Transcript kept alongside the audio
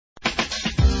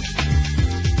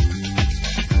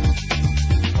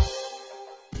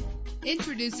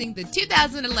Introducing the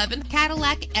 2011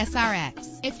 Cadillac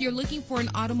SRX. If you're looking for an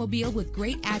automobile with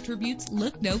great attributes,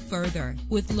 look no further.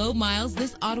 With low miles,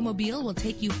 this automobile will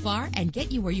take you far and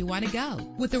get you where you want to go.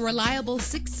 With a reliable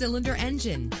 6-cylinder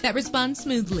engine that responds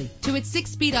smoothly to its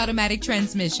 6-speed automatic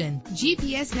transmission,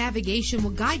 GPS navigation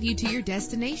will guide you to your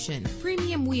destination.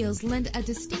 Premium wheels lend a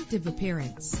distinctive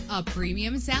appearance. A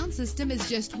premium sound system is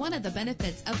just one of the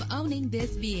benefits of owning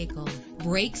this vehicle.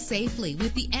 Brake safely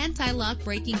with the anti-lock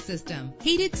braking system.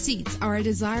 Heated seats are a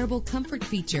desirable comfort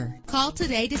feature. Call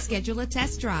today to schedule a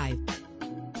test drive.